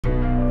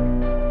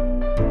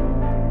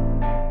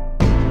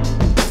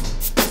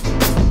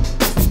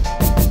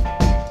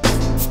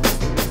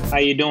How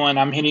you doing?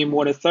 I'm Henry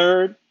Moore the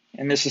third,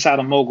 and this is How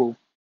to Mogul.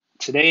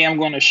 Today I'm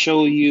going to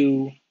show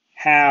you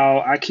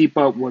how I keep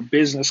up with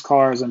business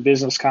cards and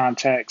business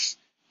contacts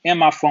in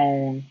my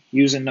phone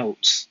using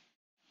notes.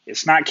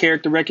 It's not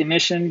character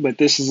recognition, but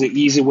this is an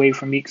easy way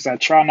for me because I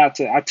try not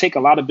to. I take a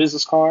lot of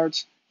business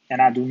cards,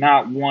 and I do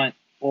not want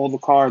all the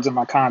cards in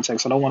my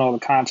contacts. I don't want all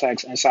the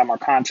contacts inside my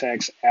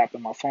contacts app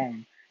in my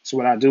phone. So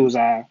what I do is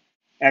I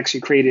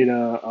actually created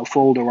a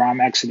folder where I'm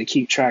actually to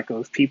keep track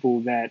of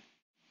people that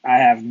I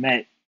have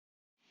met.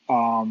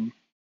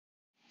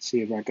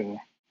 See if I could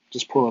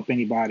just pull up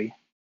anybody.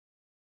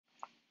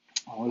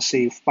 Let's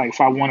see if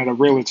I wanted a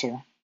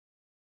realtor.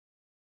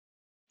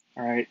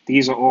 All right,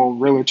 these are all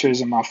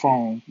realtors in my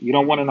phone. You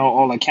don't want to know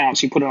all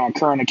accounts. You put it on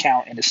current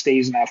account and it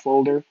stays in that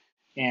folder.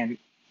 And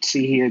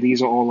see here,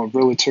 these are all of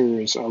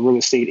realtors or real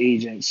estate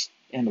agents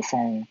in the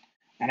phone.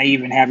 And I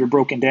even have it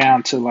broken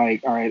down to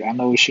like, all right, I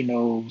know she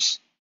knows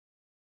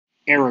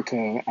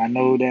Erica. I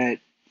know that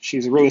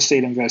she's a real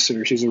estate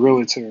investor. She's a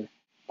realtor.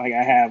 Like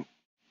I have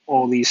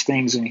all these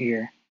things in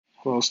here.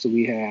 Who else do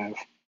we have?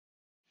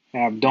 I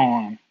have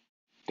Dawn.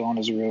 Dawn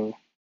is real.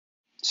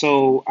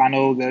 So I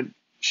know that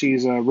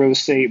she's a real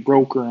estate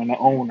broker and the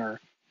owner,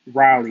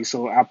 Riley.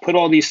 So I put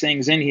all these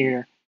things in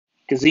here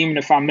because even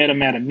if I met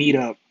him at a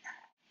meetup,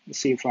 let's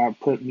see if I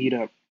put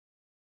meetup,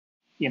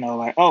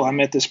 like, oh, I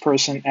met this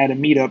person at a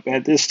meetup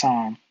at this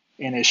time,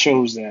 and it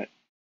shows that.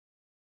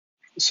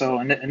 So,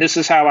 and this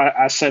is how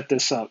I set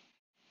this up.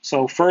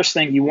 So, first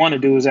thing you want to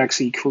do is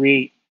actually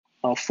create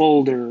a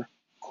folder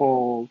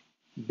called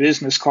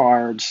business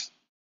cards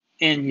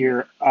in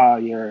your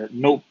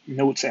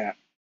notes app.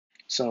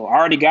 So I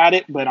already got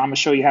it, but I'm gonna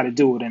show you how to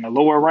do it. In the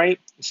lower right,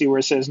 see where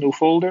it says new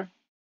folder,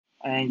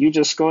 and you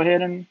just go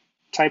ahead and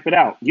type it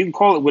out. You can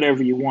call it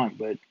whatever you want,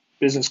 but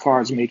business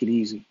cards make it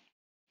easy.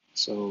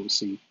 So let's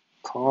see,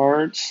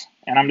 cards,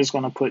 and I'm just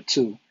gonna put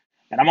two.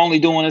 And I'm only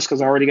doing this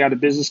because I already got a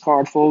business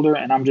card folder,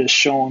 and I'm just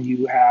showing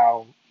you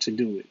how to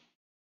do it.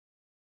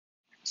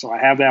 So I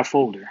have that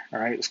folder. All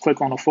right, let's click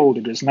on the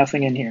folder. There's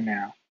nothing in here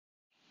now.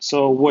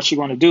 So what you're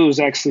going to do is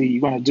actually you're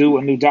going to do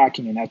a new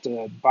document at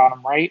the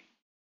bottom right.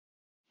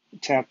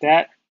 Tap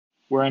that.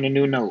 We're in a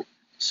new note.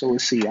 So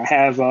let's see. I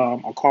have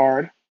a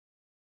card.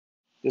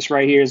 This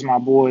right here is my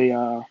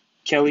boy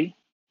Kelly.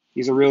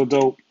 He's a real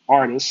dope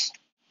artist.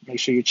 Make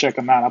sure you check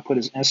him out. I put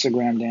his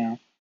Instagram down.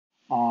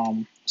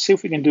 See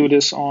if we can do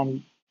this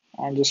on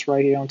this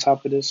right here on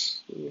top of this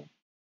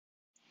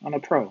on a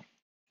Pro.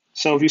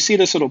 So if you see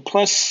this little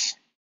plus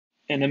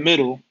in the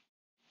middle,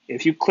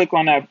 if you click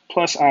on that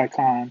plus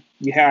icon,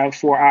 you have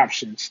four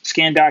options: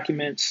 scan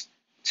documents,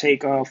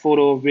 take a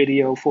photo,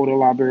 video, photo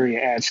library,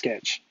 add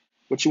sketch.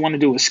 What you want to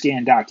do is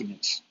scan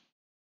documents.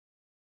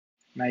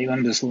 Now you're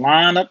going to just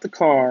line up the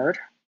card.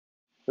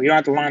 Well, you don't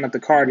have to line up the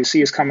card. You see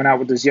it's coming out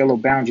with this yellow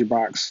boundary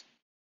box.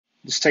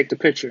 Just take the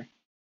picture.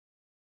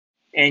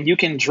 And you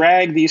can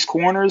drag these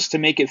corners to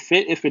make it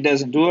fit if it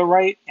doesn't do it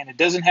right. And it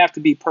doesn't have to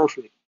be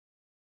perfect.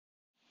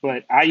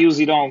 But I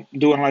usually don't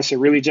do it unless it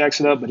really jacks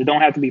it up. But it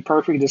don't have to be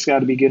perfect. It just got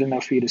to be good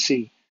enough for you to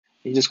see.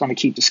 You're just going to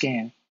keep the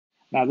scan.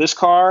 Now this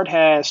card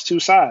has two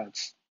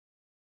sides.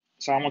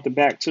 So I want the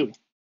back too.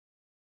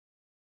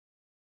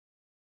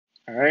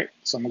 All right.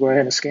 So I'm going to go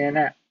ahead and scan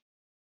that.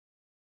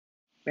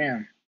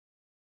 Bam.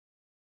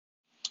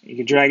 You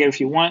can drag it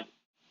if you want.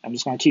 I'm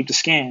just going to keep the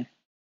scan.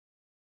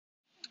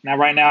 Now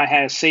right now I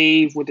have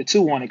save with the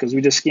two on it because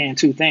we just scanned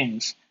two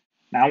things.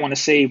 Now I want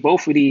to save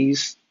both of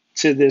these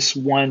to this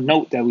one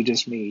note that we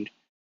just made.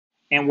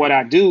 And what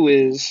I do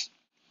is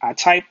I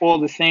type all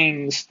the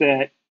things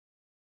that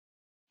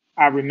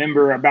I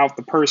remember about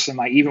the person,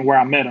 like even where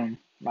I met them.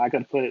 I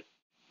could put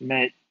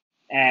met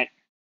at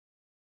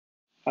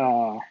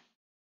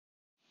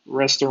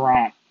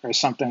restaurant or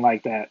something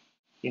like that.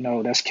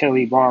 That's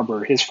Kelly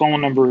Barber. His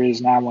phone number is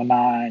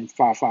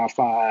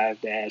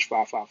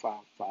 919-555-5555.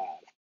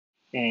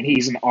 And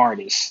he's an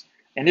artist.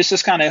 And this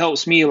just kind of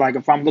helps me. Like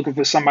if I'm looking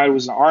for somebody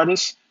who's an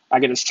artist, I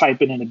can just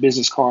type it in the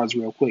business cards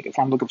real quick. If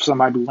I'm looking for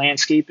somebody to do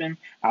landscaping,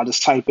 I'll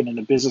just type it in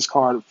the business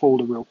card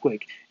folder real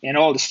quick. And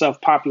all the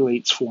stuff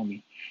populates for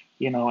me,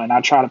 and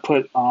I try to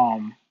put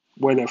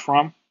where they're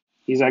from.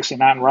 He's actually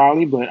not in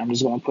Raleigh, but I'm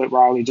just going to put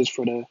Raleigh just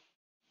for the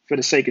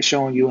sake of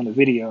showing you in the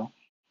video,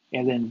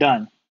 and then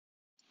done.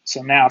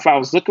 So now if I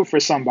was looking for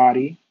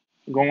somebody,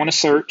 go on a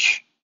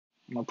search.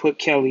 I'm going to put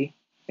Kelly.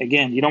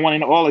 Again, you don't want it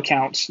in all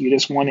accounts. You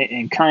just want it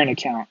in current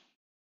account.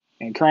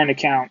 And current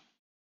account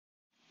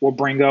will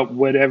bring up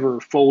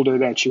whatever folder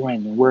that you're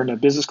in. And we're in the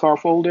business card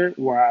folder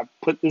where I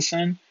put this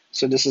in.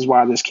 So this is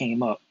why this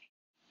came up.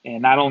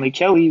 And not only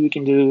Kelly, we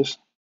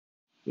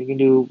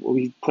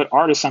put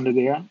artists under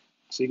there.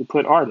 So you can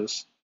put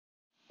artists.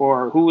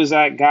 Or who is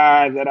that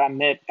guy that I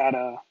met at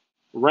a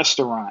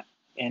restaurant?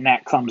 And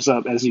that comes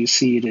up as you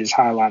see it is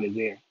highlighted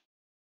there.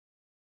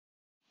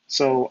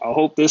 So I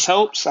hope this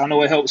helps. I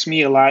know it helps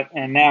me a lot.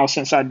 And now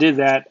since I did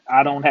that,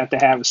 I don't have to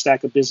have a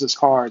stack of business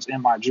cards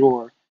in my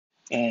drawer.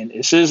 And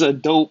this is a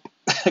dope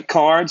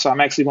card, so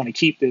I'm actually going to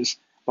keep this.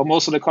 But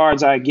most of the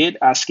cards I get,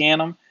 I scan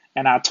them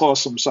and I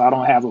toss them so I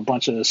don't have a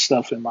bunch of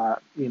stuff in my,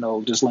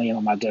 just laying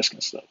on my desk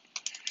and stuff.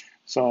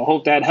 So I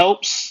hope that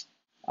helps.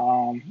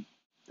 Um,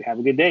 have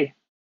a good day.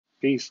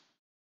 Peace.